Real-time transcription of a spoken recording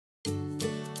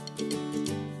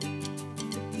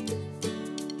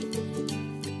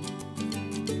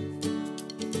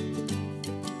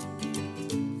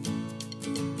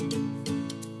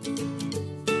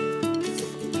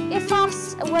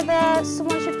whether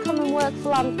someone should come and work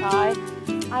for Lantei,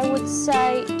 I would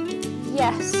say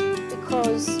yes,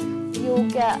 because you'll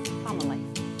get family,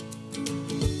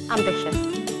 ambitious,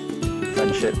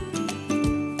 friendship,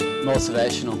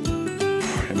 motivational,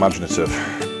 imaginative,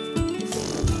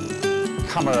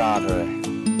 camaraderie,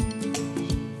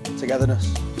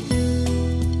 togetherness.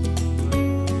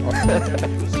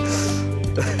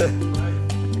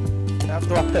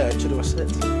 Do I perch or do I sit?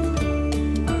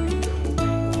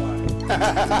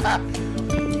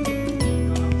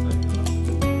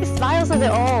 He smiles says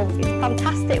it all. It's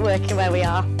fantastic working where we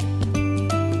are.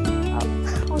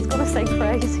 I was going to say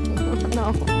crazy.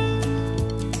 No.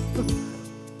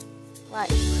 Right.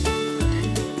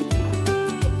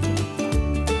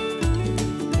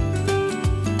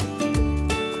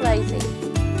 Crazy.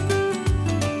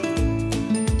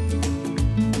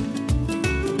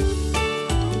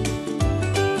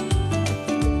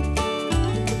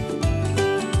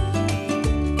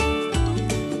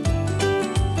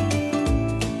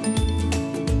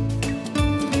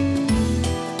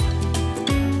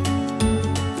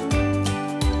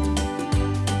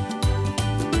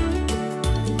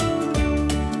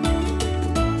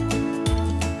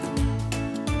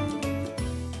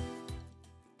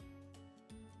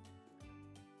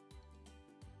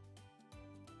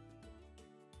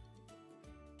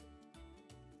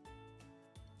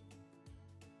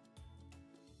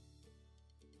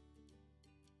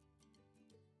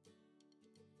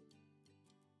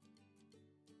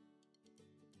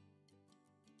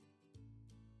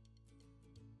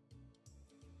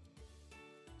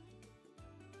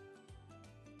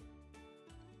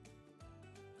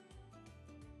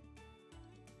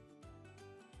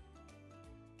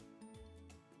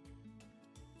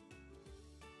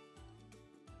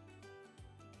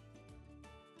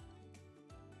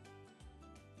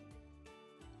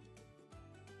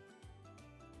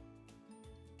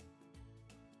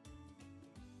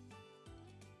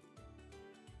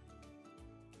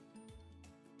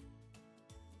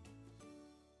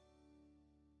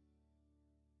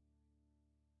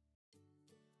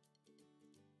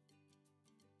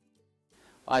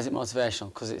 Why is it motivational?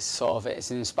 Because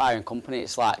it's an inspiring company.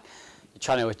 It's like you're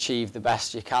trying to achieve the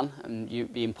best you can, and you're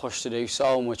being pushed to do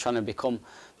so. And we're trying to become,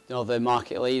 the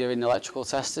market leader in electrical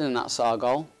testing, and that's our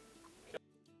goal.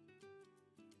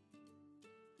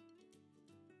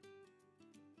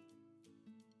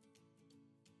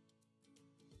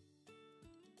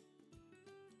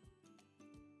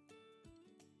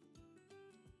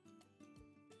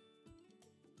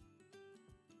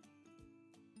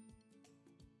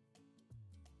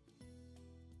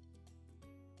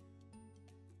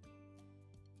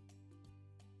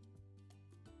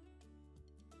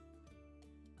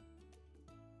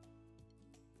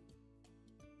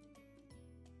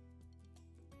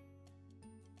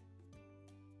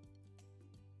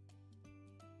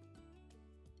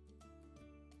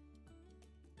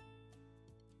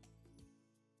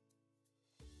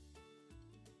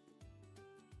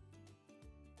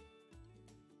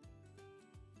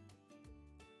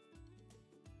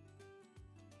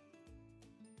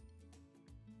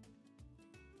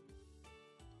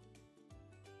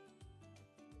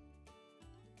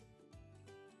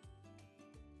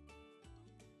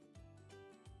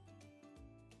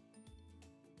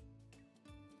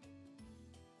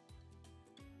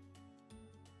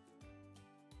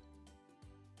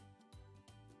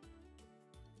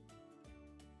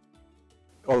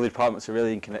 All the departments are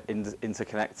really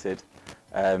interconnected.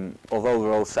 Although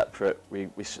we're all separate, we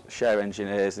share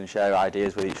engineers and share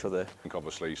ideas with each other. I think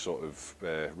obviously sort of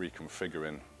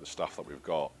reconfiguring the staff that we've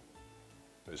got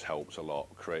has helped a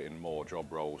lot, creating more job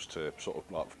roles to sort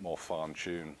of like more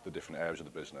fine-tune the different areas of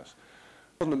the business.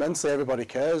 Fundamentally, everybody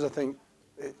cares. I think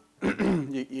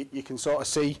you can sort of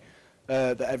see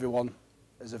that everyone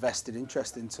has a vested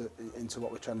interest into what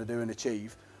we're trying to do and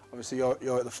achieve. Obviously,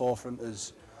 you're at the forefront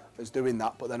as doing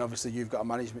that, but then obviously you've got a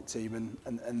management team,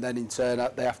 and then in turn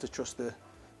they have to trust the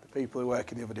people who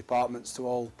work in the other departments to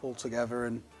all pull together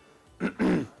and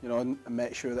and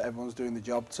make sure that everyone's doing the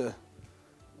job to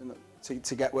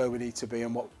get where we need to be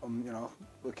and what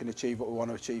we can achieve what we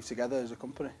want to achieve together as a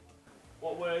company.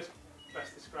 What word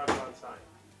best describes Lantei?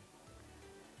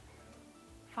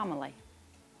 Family.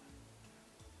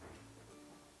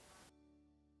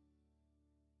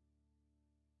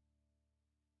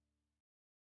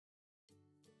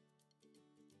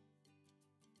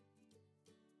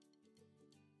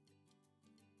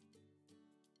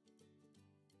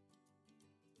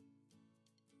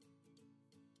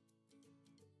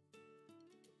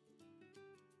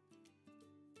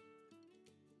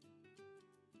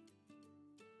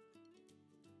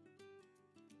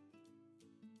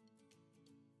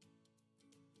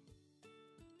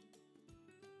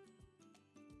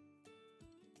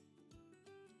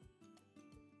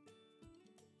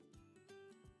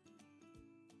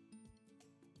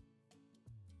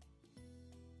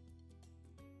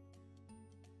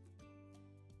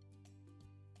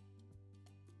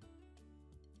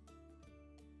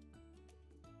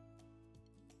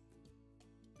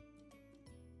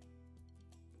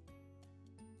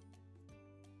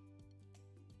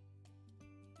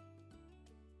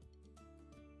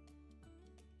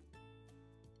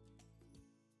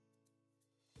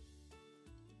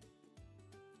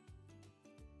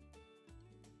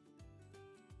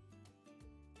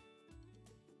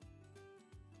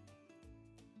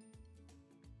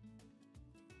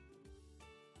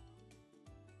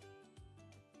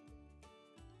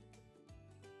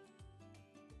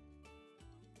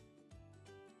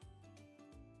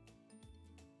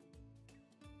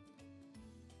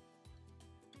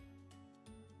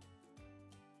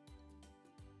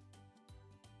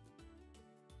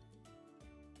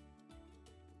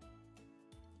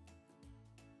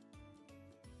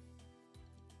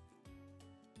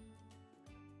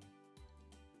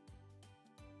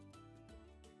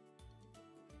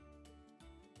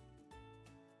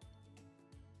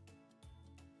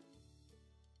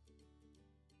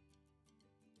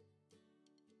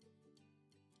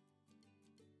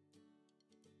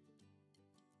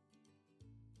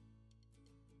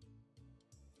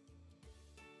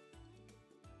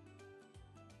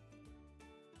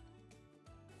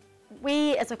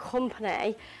 we as a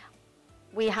company,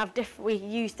 we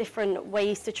use different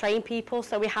ways to train people.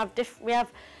 So we have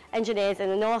engineers in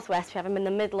the Northwest, we have them in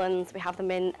the Midlands, we have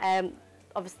them in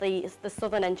obviously the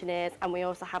Southern engineers, and we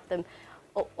also have them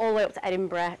all the way up to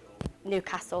Edinburgh,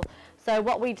 Newcastle. So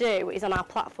what we do is on our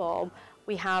platform,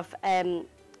 we have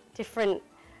different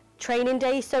training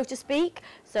days, so to speak.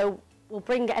 So we'll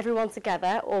bring everyone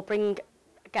together, or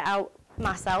get out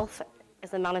myself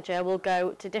as a manager, we'll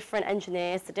go to different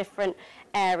engineers, to different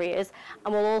areas,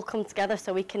 and we'll all come together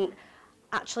so we can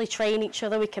actually train each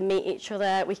other, we can meet each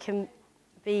other, we can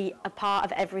be a part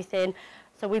of everything.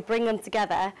 So we bring them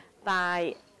together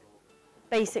by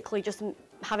basically just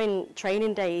having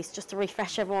training days just to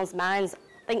refresh everyone's minds,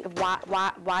 think of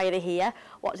why are they here,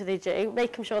 what do they do,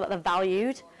 making sure that they're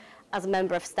valued as a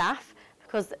member of staff,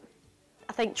 because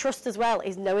I think trust as well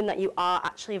is knowing that you are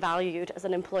actually valued as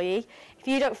an employee. If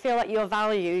you don't feel that you're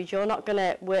valued, you're not going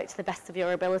to work to the best of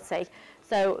your ability.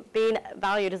 So being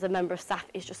valued as a member of staff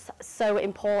is just so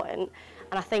important,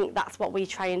 and I think that's what we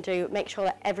try and do, make sure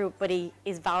that everybody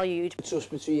is valued. Trust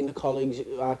between the colleagues,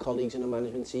 our colleagues in the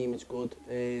management team, it's good.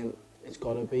 It's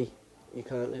got to be. You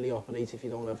can't really operate if you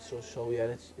don't have trust, so yeah,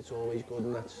 it's always good,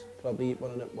 and that's probably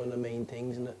one of the main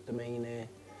things, and the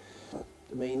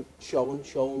main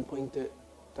showing point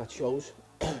that shows.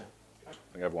 I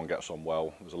think everyone gets on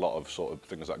well. There's a lot of sort of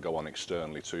things that go on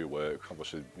externally to work.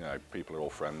 Obviously, you know, people are all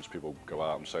friends. People go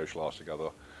out and socialise together.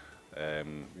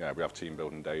 Yeah, we have team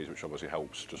building days, which obviously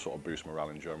helps to sort of boost morale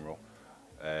in general.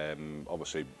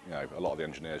 Obviously, you know, a lot of the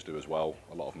engineers do as well.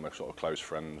 A lot of them are sort of close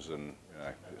friends, and you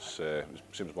know, it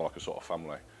seems more like a sort of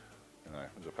family, you know,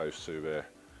 as opposed to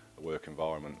a work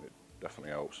environment. It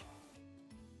definitely helps.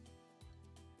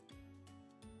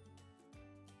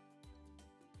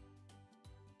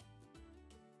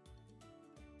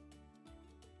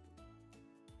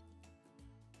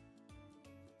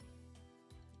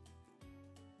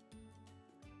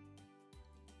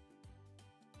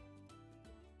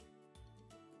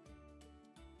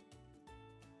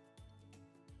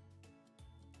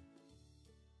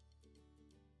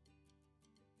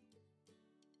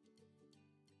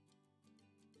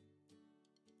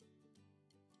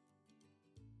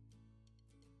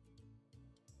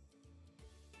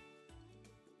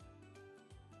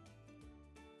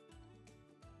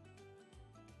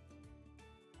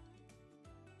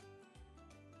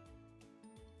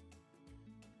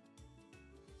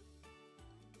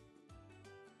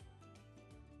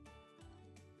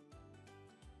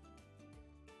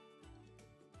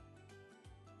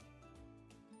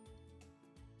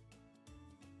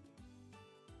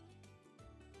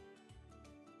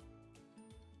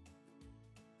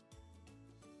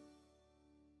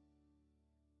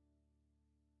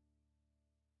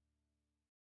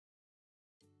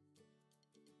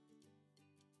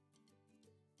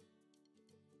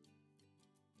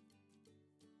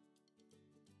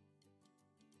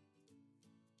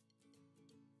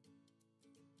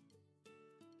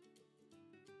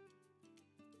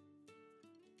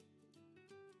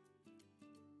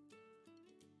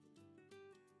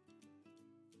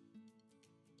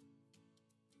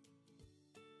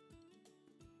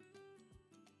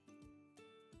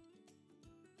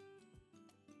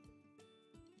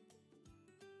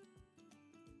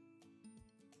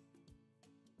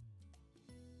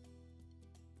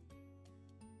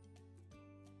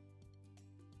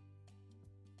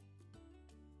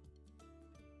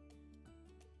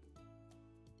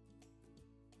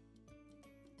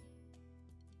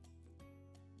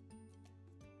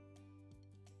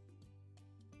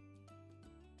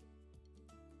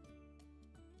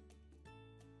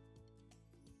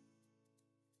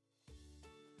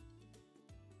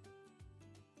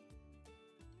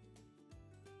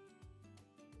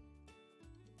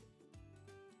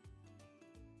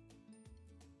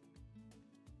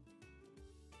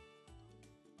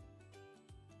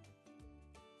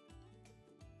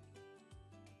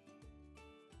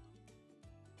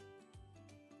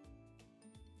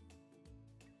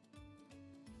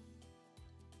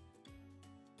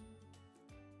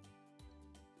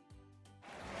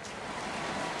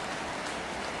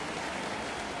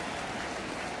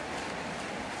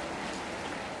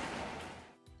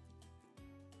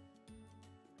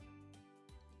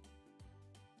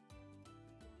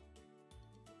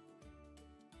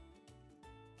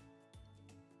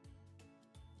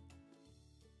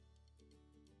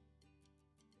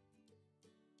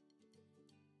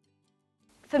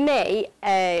 For me,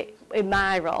 in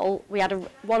my role, we had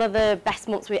one of the best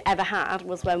months we ever had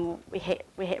was when we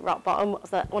hit rock bottom. It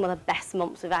was one of the best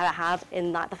months we've ever had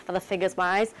in that for the figures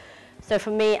wise. So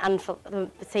for me and for the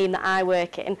team that I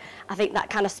work in, I think that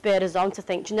kind of spurred us on to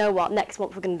think, do you know what, next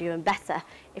month we're going to do even better.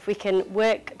 If we can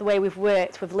work the way we've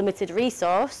worked with limited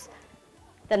resource,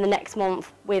 then the next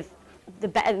month with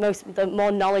the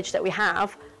more knowledge that we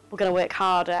have, we're going to work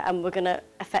harder and we're going to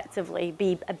effectively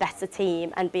be a better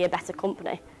team and be a better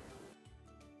company.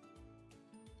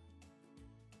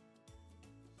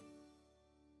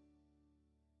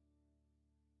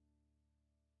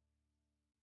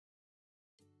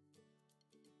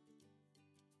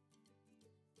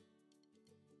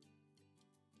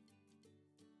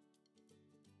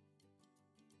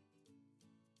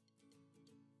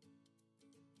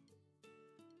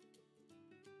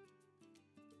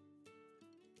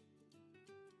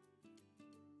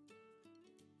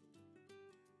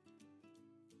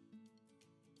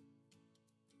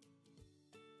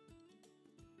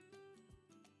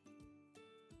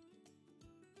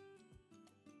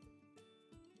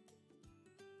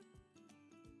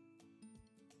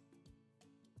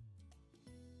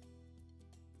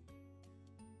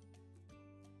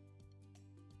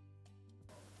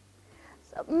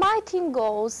 My team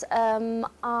goals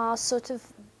are sort of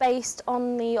based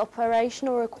on the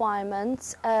operational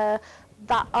requirements that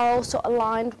are also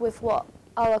aligned with what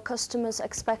our customers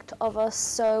expect of us.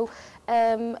 So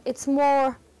it's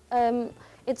more,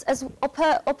 it's as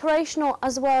operational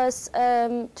as well as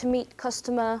to meet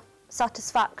customer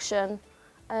satisfaction.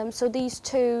 So these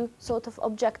two sort of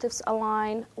objectives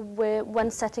align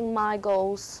when setting my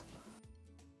goals.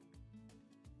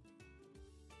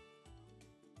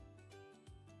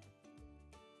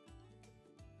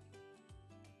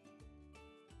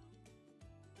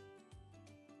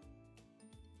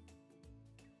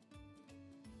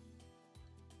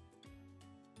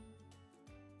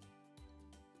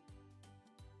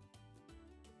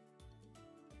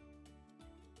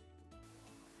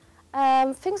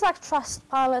 Things like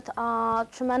Trustpilot are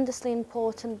tremendously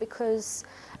important because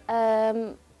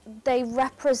they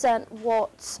represent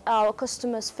what our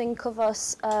customers think of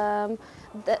us. The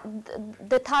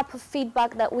type of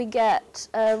feedback that we get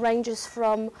ranges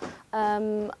from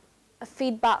a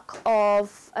feedback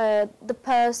of the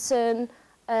person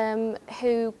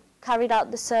who carried out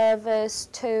the service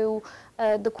to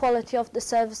the quality of the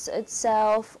service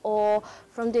itself, or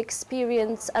from the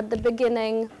experience at the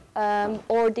beginning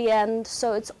or the end.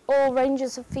 So it's all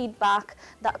ranges of feedback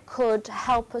that could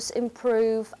help us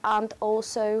improve, and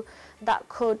also that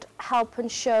could help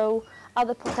and show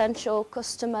other potential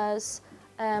customers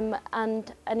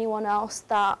and anyone else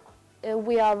that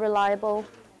we are reliable.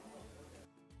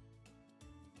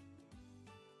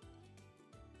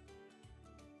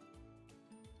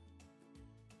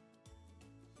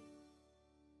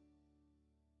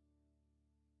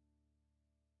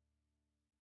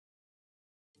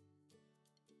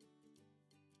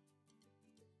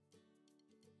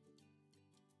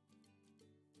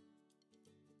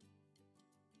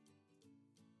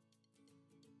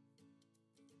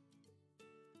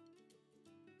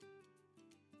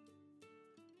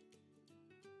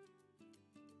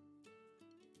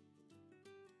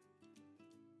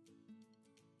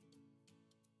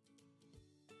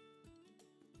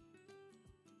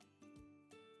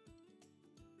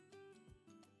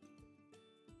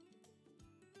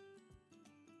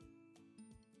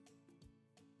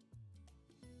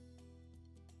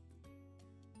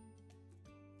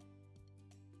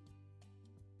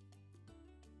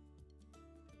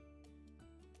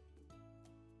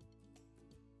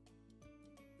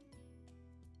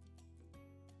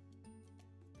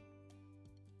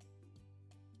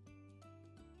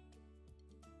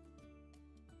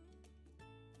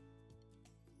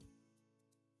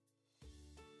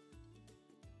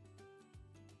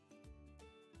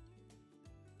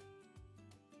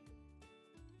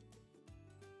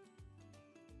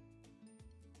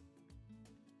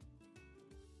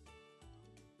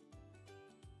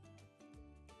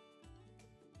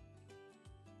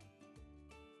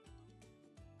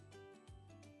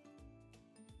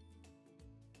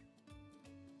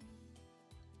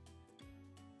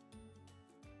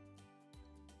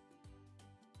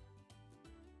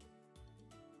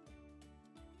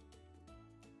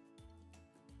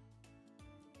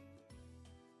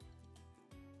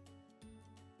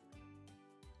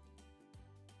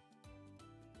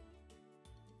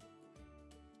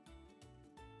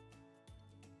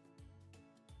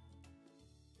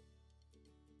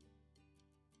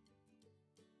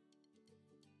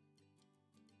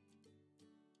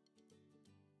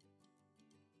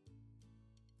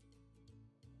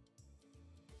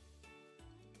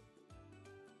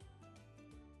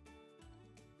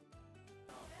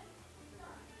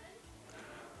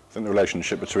 I think the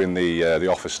relationship between the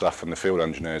office staff and the field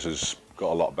engineers has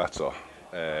got a lot better.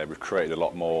 We've created a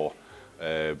lot more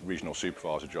regional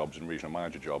supervisor jobs and regional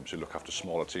manager jobs who look after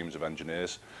smaller teams of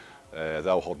engineers.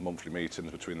 They'll hold monthly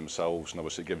meetings between themselves, and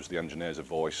obviously it gives the engineers a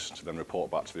voice to then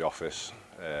report back to the office,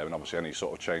 and obviously any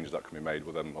sort of changes that can be made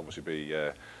will then obviously be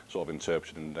sort of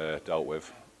interpreted and dealt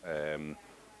with.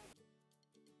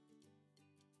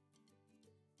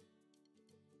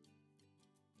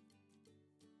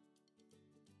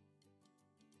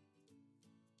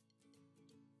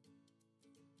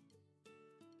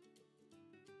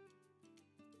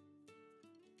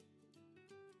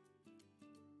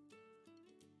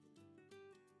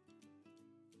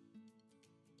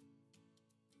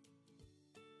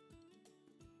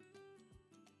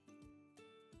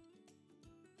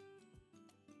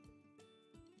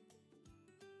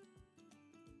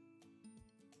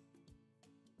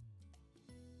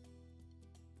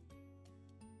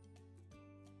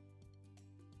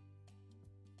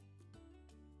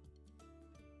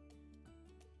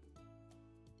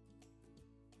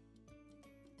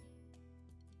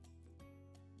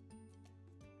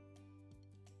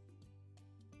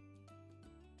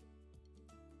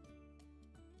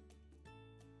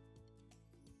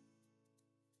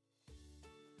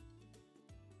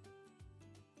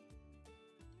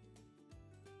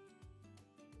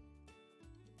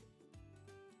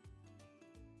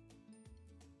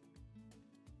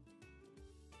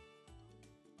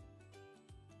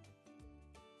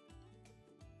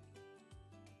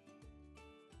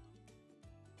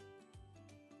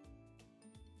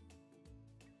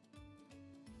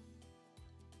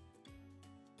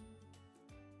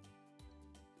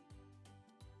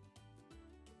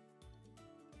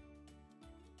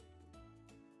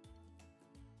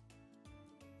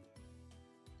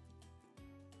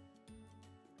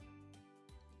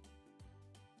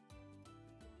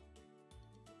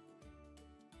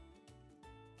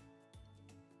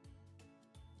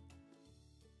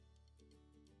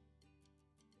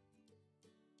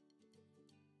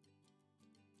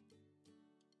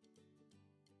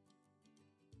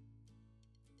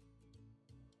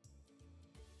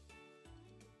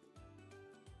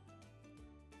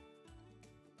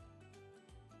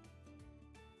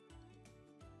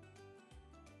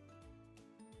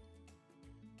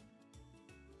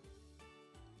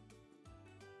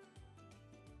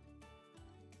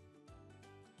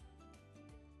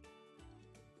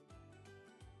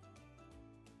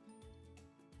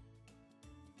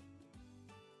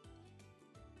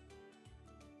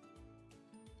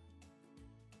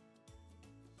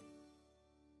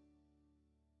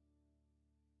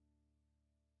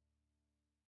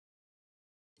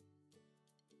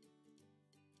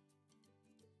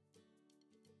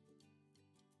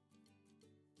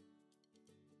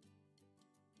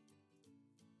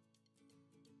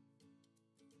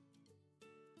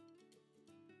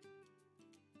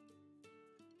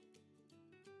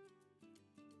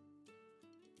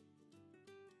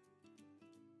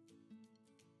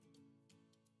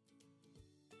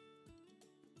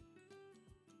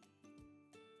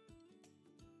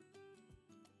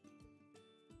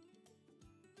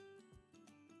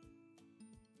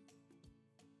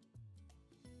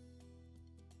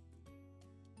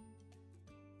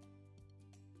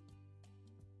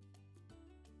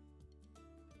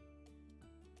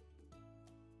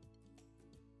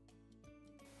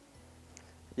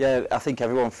 Yeah, I think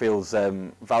everyone feels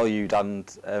valued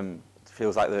and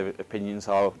feels like their opinions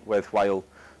are worthwhile.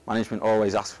 Management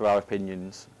always asks for our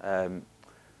opinions on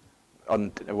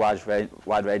a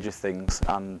wide range of things,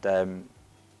 and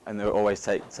they always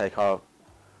take our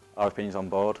opinions on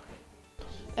board.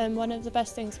 One of the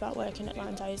best things about working at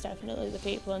Lantei is definitely the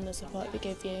people and the support they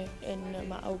give you, and no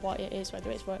matter what it is,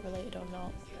 whether it's work related or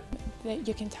not.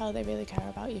 You can tell they really care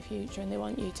about your future and they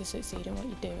want you to succeed in what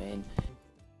you're doing.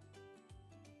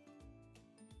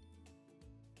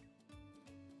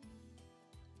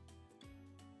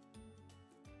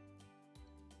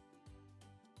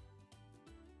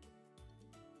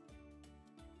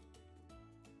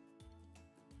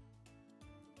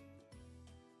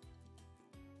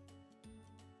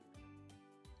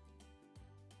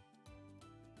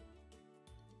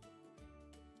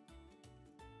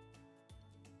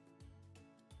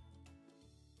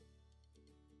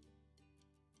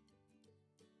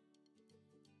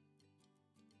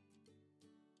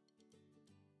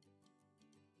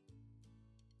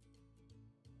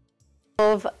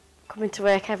 Love coming to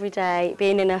work every day,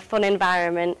 being in a fun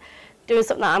environment, doing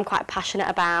something that I'm quite passionate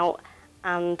about,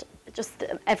 and just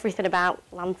everything about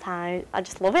Lantei. I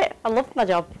just love it. I love my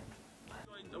job.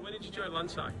 When did you join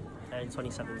Lantei? In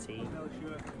 2017.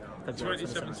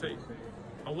 2017.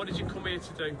 And what did you come here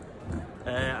to do?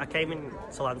 I came into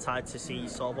Lantei to see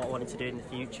sort of what I wanted to do in the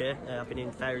future. I've been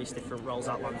in various different roles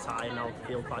at Lantei and I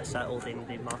feel quite settled in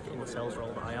the marketing and sales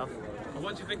role that I have. And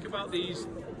what do you think about these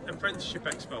apprenticeship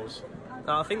expos?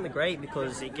 I think they're great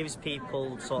because it gives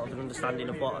people sort of an understanding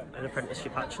of what an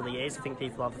apprenticeship actually is. I think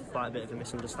people have quite a bit of a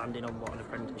misunderstanding on what an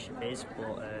apprenticeship is,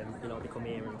 but you know, they come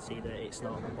here and see that it's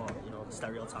not what, you know, the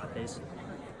stereotype is.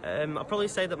 I'd probably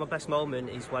say that my best moment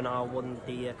is when I won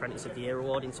the Apprentice of the Year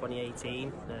award in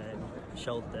 2018.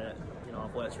 Showed that, you know,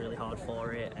 I've worked really hard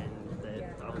for it and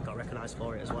that I got recognised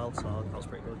for it as well, so that was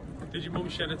pretty good. Did your mum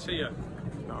shed a tear?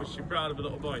 No. Was she proud of a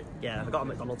little boy? Yeah, I got a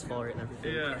McDonald's for it and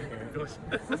everything. Yeah,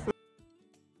 good.